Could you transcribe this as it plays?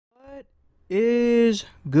Is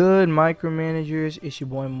good, micromanagers? It's your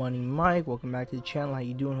boy Money Mike. Welcome back to the channel. How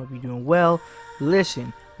you doing? Hope you're doing well.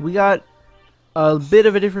 Listen, we got a bit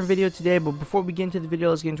of a different video today, but before we get into the video,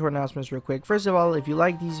 let's get into our announcements real quick. First of all, if you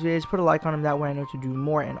like these videos, put a like on them. That way I know to do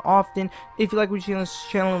more and often. If you like what you see on this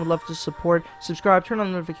channel and would love to support, subscribe, turn on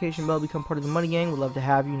the notification bell, become part of the Money Gang. Would love to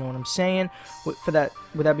have you, know what I'm saying. With that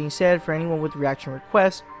being said, for anyone with reaction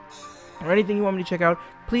requests or anything you want me to check out,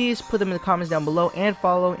 please put them in the comments down below and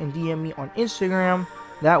follow and DM me on Instagram.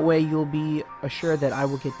 That way you'll be assured that I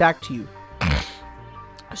will get back to you.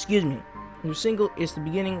 Excuse me. New single, It's the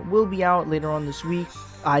Beginning, will be out later on this week.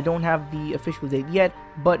 I don't have the official date yet,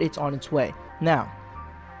 but it's on its way. Now,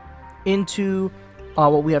 into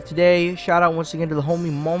what we have today. Shout out once again to the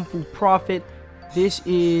homie Munfu Proffitt. This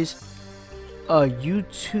is a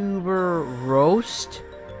YouTuber roast.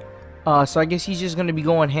 So I guess he's just going to be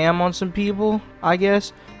going ham on some people, I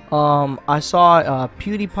guess. I saw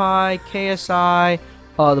Pewdiepie, KSI,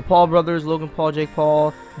 the Paul brothers, Logan Paul, Jake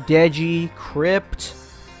Paul, Deji, Crypt,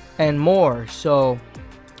 and more. So,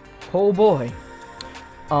 oh boy.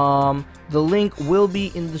 The link will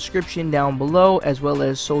be in the description down below, as well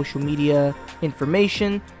as social media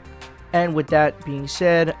information. And with that being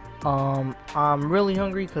said, I'm really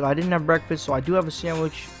hungry because I didn't have breakfast, so I do have a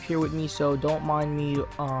sandwich here with me, so don't mind me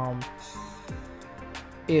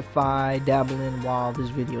if I dabble in while this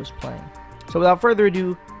video is playing. So without further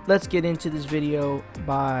ado, let's get into this video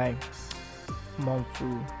by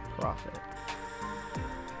Munfu Proffitt.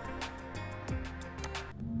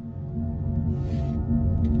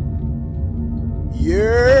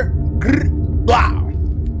 Yeah, wow.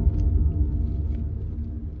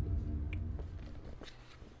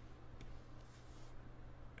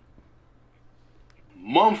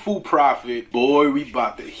 Munfu Proffitt, boy, we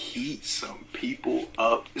about to heat some people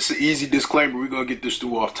up. It's an easy disclaimer. We're gonna get this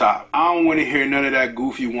through off top. I don't want to hear none of that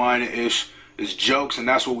goofy whining-ish. It's jokes, and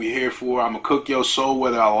that's what we're here for. I'm gonna cook your soul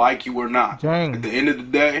whether I like you or not. Dang. At the end of the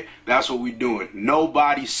day, that's what we're doing.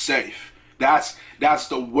 Nobody's safe. That's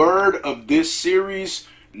the word of this series.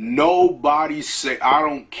 Nobody's safe. I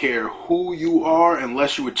don't care who you are,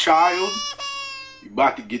 unless you're a child. You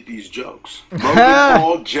about to get these jokes. Logan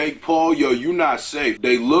Paul, Jake Paul, yo, you not safe.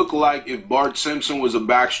 They look like if Bart Simpson was a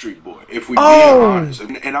Backstreet Boy, if we being honest.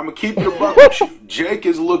 And I'm gonna keep it a buck with you. Jake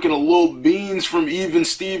is looking a little beans from Even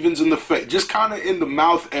Stevens in the face, just kind of in the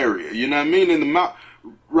mouth area. You know what I mean? In the mouth,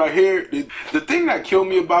 right here. The thing that killed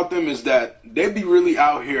me about them is that they be really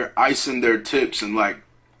out here icing their tips in like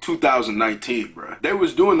 2019, bro. They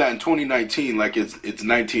was doing that in 2019 like it's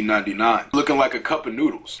 1999. Looking like a cup of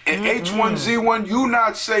noodles. And H1Z1, you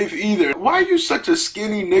not safe either. Why are you such a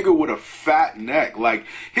skinny nigga with a fat neck? Like,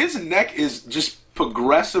 his neck is just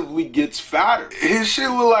progressively gets fatter. His shit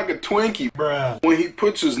look like a Twinkie, bruh. When he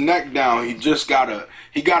puts his neck down, he got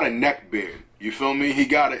a neck beard. You feel me?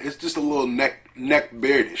 It's just a little neck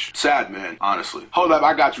beardish. Sad, man, honestly. Hold up,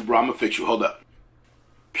 I got you, bro. I'm gonna fix you. Hold up.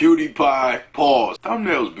 Pewdiepie, pause.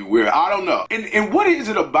 Thumbnails be weird. I don't know. And what is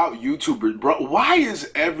it about YouTubers, bro? Why is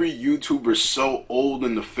every YouTuber so old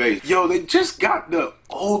in the face? Yo, they just got the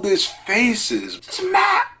oldest faces. It's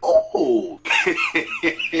mad old.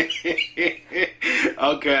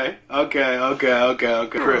 Okay.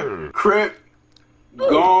 Crypt,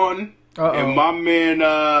 gone. And my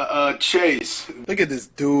man Chase. Look at this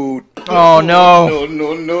dude. Oh no.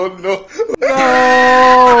 No. No.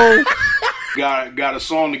 Got a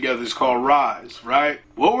song together. It's called Rise, right?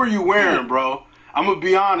 What were you wearing, bro? I'm gonna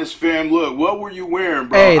be honest, fam. Look, what were you wearing,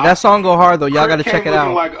 bro? Hey, that song go hard though. Y'all gotta check it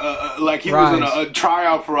out. Like he was in a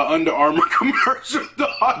tryout for an Under Armour commercial,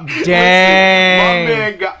 dog. Dang.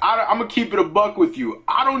 Listen, my man I'm gonna keep it a buck with you.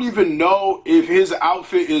 I don't even know if his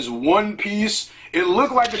outfit is one piece. It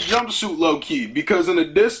looked like a jumpsuit, low key, because in the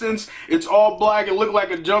distance it's all black. It looked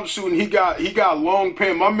like a jumpsuit, and he got long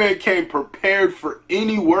pants. My man came prepared for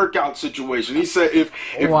any workout situation. He said, if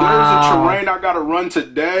there's a terrain I gotta run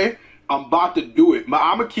today, I'm about to do it.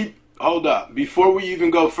 I'm gonna keep. Hold up, before we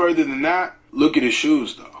even go further than that, look at his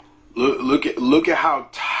shoes though. Look at how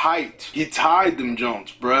tight he tied them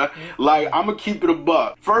Jones, bruh. Like, I'm gonna keep it a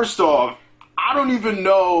buck. First off, I don't even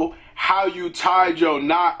know how you tied your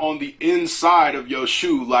knot on the inside of your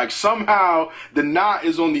shoe. Like, somehow the knot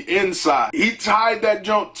is on the inside. He tied that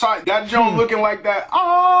joint tight. That joint looking like that.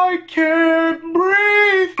 I can't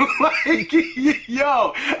breathe. Like,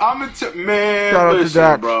 yo, man,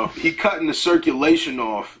 listen, bro. He cutting the circulation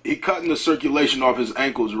off. He cutting the circulation off his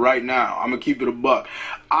ankles right now. I'm gonna keep it a buck.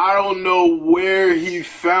 I don't know where he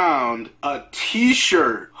found a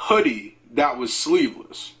t-shirt hoodie that was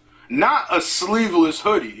sleeveless. Not a sleeveless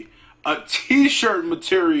hoodie. A t-shirt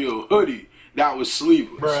material hoodie that was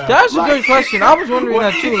sleeveless? That's a good question. I was wondering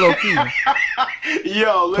that too, low key.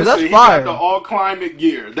 Yo, listen, he got the all climate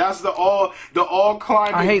gear. That's the all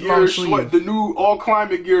climate gear the new all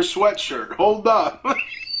climate gear sweatshirt. Hold up.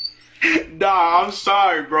 Nah, I'm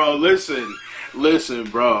sorry, bro. Listen,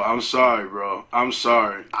 bro. I'm sorry, bro. I'm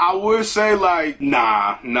sorry. I would say like,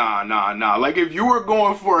 nah. Like if you were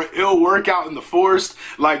going for an ill workout in the forest,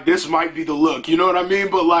 like this might be the look. You know what I mean?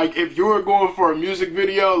 But like if you were going for a music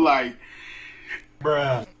video, like,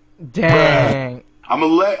 bruh. Dang. I'm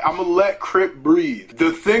gonna let Crypt breathe.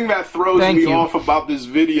 The thing that throws me off about this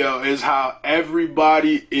video is how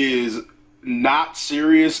everybody is not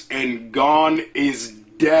serious and Gone is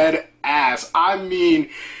dead ass. I mean,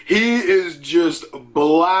 he is just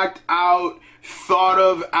blacked out, thought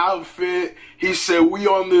of outfit. He said, we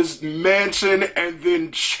on this mansion, and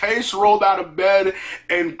then Chase rolled out of bed,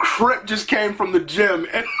 and Crypt just came from the gym.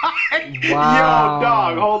 And wow. Yo,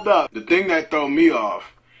 dog, hold up. The thing that throw me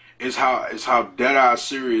off is how dead ass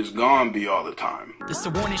serious Gone be all the time. This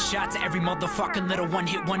a warning shot to every motherfucking little one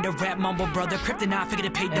hit wonder rap mumble brother. Crypt and I figured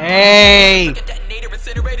it paid the hey.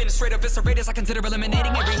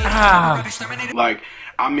 Like,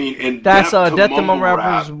 I mean, in that's Death to Mumble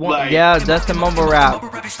Rappers. Like, yeah, Death to Mumble Rap.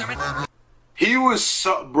 He was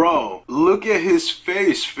so, bro. Look at his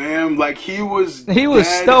face, fam. Like he was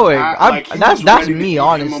stoic. That's me,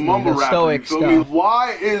 honestly. The stoic stuff.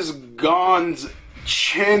 Why is Gone's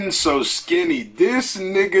chin so skinny? This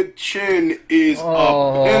nigga chin is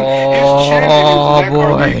a pin. His chin and his neck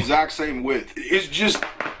are the exact same width. It's just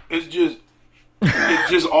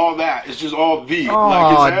all that. It's just all V.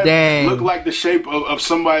 Like his head look like the shape of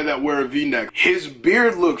somebody that wear a V-neck. His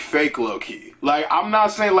beard look fake low-key. Like, I'm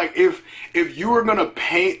not saying, like, if you were gonna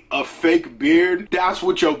paint a fake beard, that's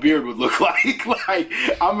what your beard would look like. Like,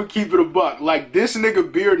 I'm gonna keep it a buck. Like, this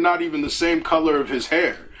nigga beard not even the same color of his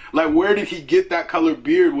hair. Like, where did he get that color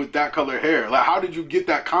beard with that color hair? Like, how did you get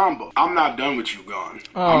that combo? I'm not done with you, Gone.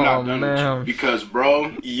 I'm not done with you. Because,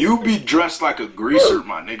 bro, you be dressed like a greaser,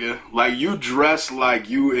 my nigga. Like, you dress like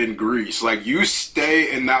you in Greece. Like, you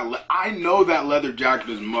stay in that... I know that leather jacket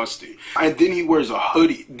is musty. And then he wears a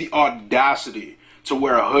hoodie. The audacity to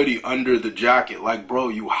wear a hoodie under the jacket. Like, bro,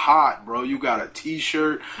 you hot, bro. You got a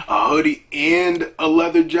t-shirt, a hoodie, and a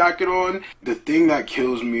leather jacket on. The thing that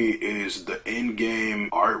kills me is the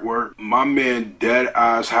in-game artwork. My man dead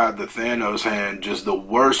ass had the Thanos hand, just the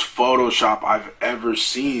worst Photoshop I've ever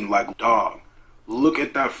seen. Like, dog, look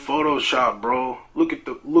at that Photoshop, bro. Look at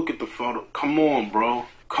the photo. Come on, bro.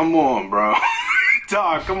 Come on, bro.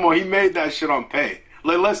 Dog, come on. He made that shit on Paint.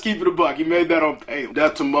 Like, let's keep it a buck. He made that on Paint.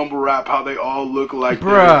 Death to Mumble Rap, how they all look like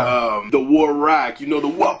the War Rack. You know, the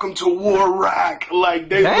Welcome to War Rack. Like,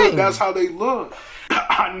 they look, that's how they look.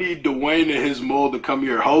 I need Dwayne and his mold to come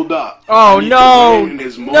here. Hold up. Oh, no.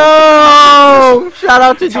 No. Shout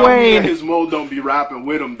out to Tell Dwayne. Me that his mold don't be rapping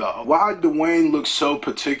with him, though. Why Dwayne looks so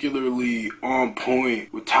particularly on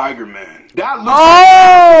point with Tiger Man? That looks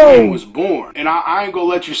like Dwayne was born. And I ain't gonna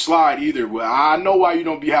let you slide either. But I know why you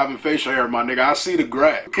don't be having facial hair, my nigga. I see the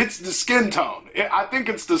gray. It's the skin tone. I think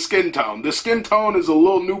it's the skin tone. The skin tone is a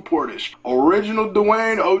little Newportish. Original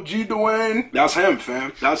Dwayne, OG Dwayne, that's him,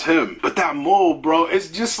 fam. That's him. But that mold, bro, it's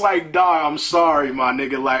just like, dog, I'm sorry, my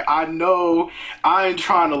nigga. Like, I know I ain't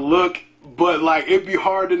trying to look, but like, it'd be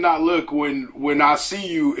hard to not look when I see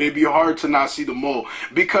you. It'd be hard to not see the mole,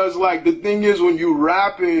 because like the thing is, when you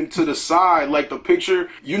rapping to the side, like the picture,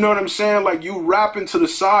 you know what I'm saying? Like, you rapping to the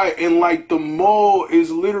side, and like the mole is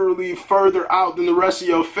literally further out than the rest of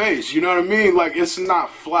your face. You know what I mean? Like, it's not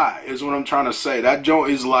flat, is what I'm trying to say. That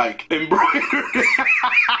joint is like embroidered.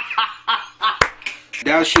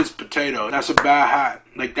 That shit's potato. That's a bad hat.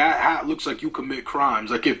 Like, that hat looks like you commit crimes.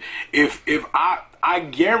 Like, if I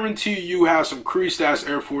guarantee you have some creased ass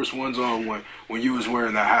Air Force Ones on when you was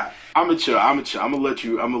wearing that hat. I'ma chill. I'm gonna let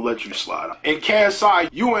you slide. And KSI,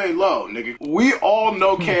 you ain't low, nigga. We all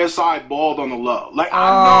know KSI balled on the low. Like, I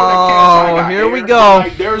know that KSI got here hair, we go.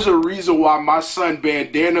 Like, there's a reason why my son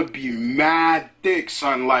bandana be mad thick,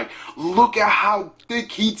 son. Like, look at how thick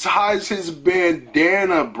he ties his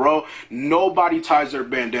bandana, bro. Nobody ties their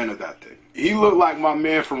bandana that thick. He looked like my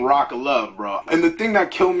man from Rock of Love, bro. And the thing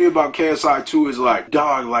that killed me about KSI too is like,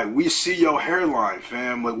 dog, like, we see your hairline,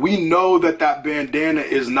 fam. Like, we know that bandana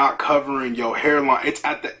is not covering your hairline. It's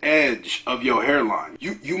at the edge of your hairline.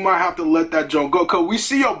 You might have to let that joint go, cause we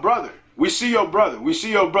see your brother. We see your brother. We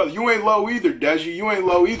see your brother. You ain't low either, Deji. You ain't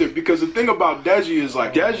low either. Because the thing about Deji is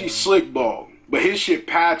like, Deji's slick bald, but his shit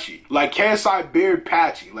patchy. Like, KSI beard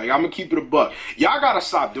patchy. Like, I'm gonna keep it a buck. Y'all gotta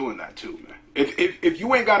stop doing that too, man. If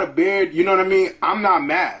you ain't got a beard, you know what I mean? I'm not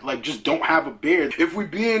mad. Like, just don't have a beard. If we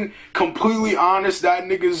being completely honest, that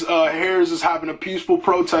nigga's hairs is having a peaceful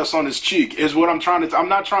protest on his cheek, is what I'm trying to.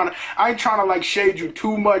 I ain't trying to like shade you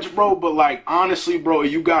too much, bro. But like, honestly, bro,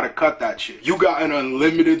 you gotta cut that shit. You got an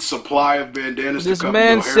unlimited supply of bandanas to cover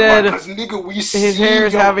your hair. Because nigga, we see his hair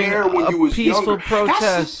is having hair when you was peaceful younger. protest.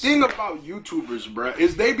 That's the thing about YouTubers, bro,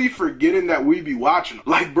 is they be forgetting that we be watching them.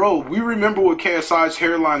 Like, bro, we remember what KSI's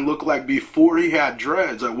hairline looked like before he had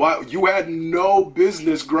dreads. Like, why you had no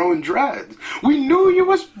business growing dreads? We knew you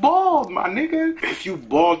was bald, my nigga. If you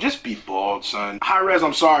bald, just be bald, son. High res,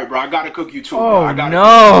 I'm sorry, bro. I gotta cook you too. Oh, I gotta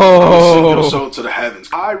no. send your soul to the heavens.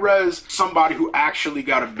 High res, somebody who actually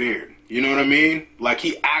got a beard. You know what I mean? Like,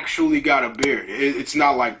 he actually got a beard. It's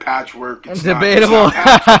not like patchwork. It's debatable.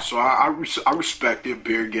 Not so I respect it,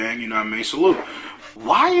 beard gang. You know what I mean? So look.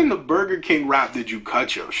 Why in the Burger King rap did you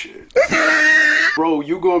cut your shit? Bro,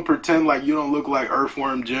 you gonna pretend like you don't look like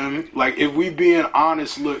Earthworm Jim? Like, if we being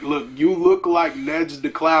honest, look, you look like Ned's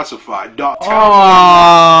Declassified. Dog, tell me he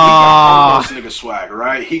got this nigga swag,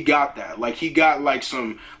 right? He got that. Like, he got like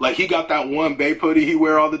some, like he got that one Bape hoodie he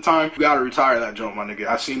wear all the time. You gotta retire that joint, my nigga.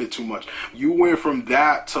 I seen it too much. You went from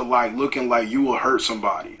that to like looking like you will hurt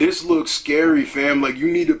somebody. This looks scary, fam. Like, you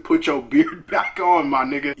need to put your beard back on, my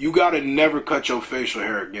nigga. You gotta never cut your facial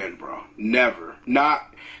hair again, bro. Never.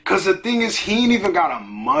 Not. Cause the thing is, he ain't even got a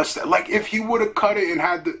mustache. Like, if he would have cut it and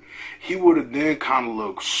had the, he would have then kind of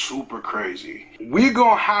looked super crazy. We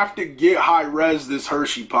gonna have to get high res this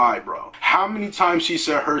Hershey pie, bro. How many times he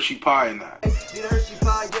said Hershey pie in that?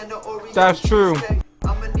 That's true.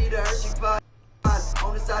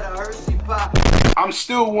 I'm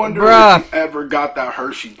still wondering if he ever got that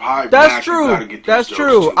Hershey pie. That's true. That's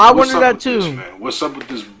true. I wondered that too. This, man? What's up with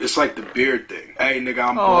this? It's like the beard thing. Hey, nigga,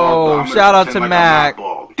 I'm bald. Oh, shout out to Mac.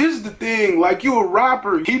 This is the thing. Like, you a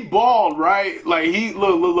rapper. He bald, right? Like, he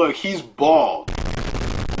look. He's bald,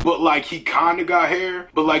 but like he kind of got hair,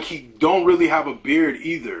 but like he don't really have a beard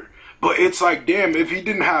either. But it's like, damn, if he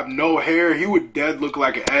didn't have no hair, he would dead look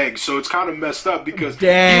like an egg. So it's kind of messed up because he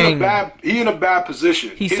in a bad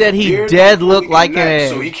position. He said he dead looked like an egg.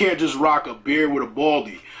 So he can't just rock a beard with a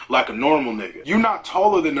baldy like a normal nigga. You're not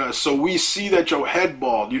taller than us, so we see that your head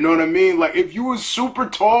bald. You know what I mean? Like, if you was super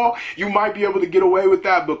tall, you might be able to get away with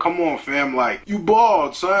that. But come on, fam. Like, you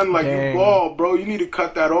bald, son. Like, you bald, bro. You need to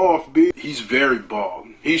cut that off, B. He's very bald.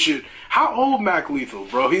 He should. How old Mac Lethal,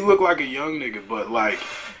 bro? He looked like a young nigga, but like...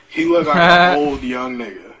 He looked like an old young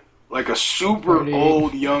nigga. Like a super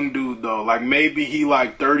old young dude, though. Like, maybe he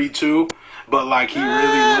like 32, but like he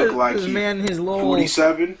really looked like he's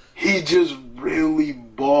 47. He just really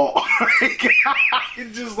bald.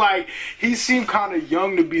 It's just like, he seemed kind of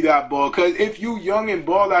young to be that bald. Because if you young and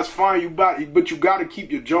bald, that's fine. But you got to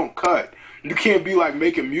keep your junk cut. You can't be like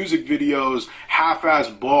making music videos half-ass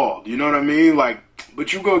bald. You know what I mean? Like,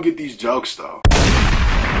 but you gonna get these jokes, though.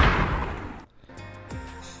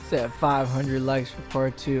 At 500 likes for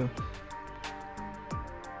part 2.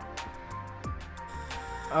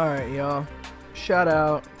 Alright, y'all. Shout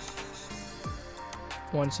out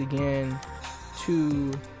once again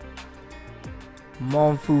to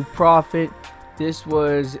Munfu Proffitt. This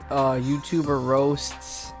was YouTuber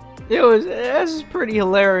roasts. This is pretty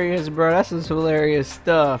hilarious, bro. That's some hilarious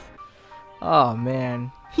stuff. Oh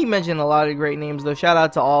man, he mentioned a lot of great names though. Shout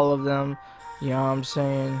out to all of them. You know what I'm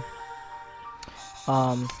saying?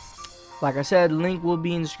 Like I said, link will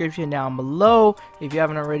be in the description down below. If you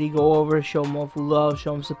haven't already, go over, show Munfu love,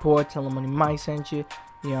 show him support, tell him Money Mike sent you.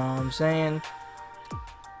 You know what I'm saying?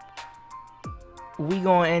 We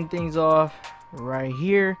gonna end things off right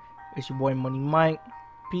here. It's your boy Money Mike.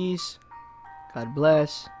 Peace. God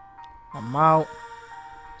bless. I'm out.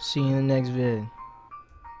 See you in the next vid.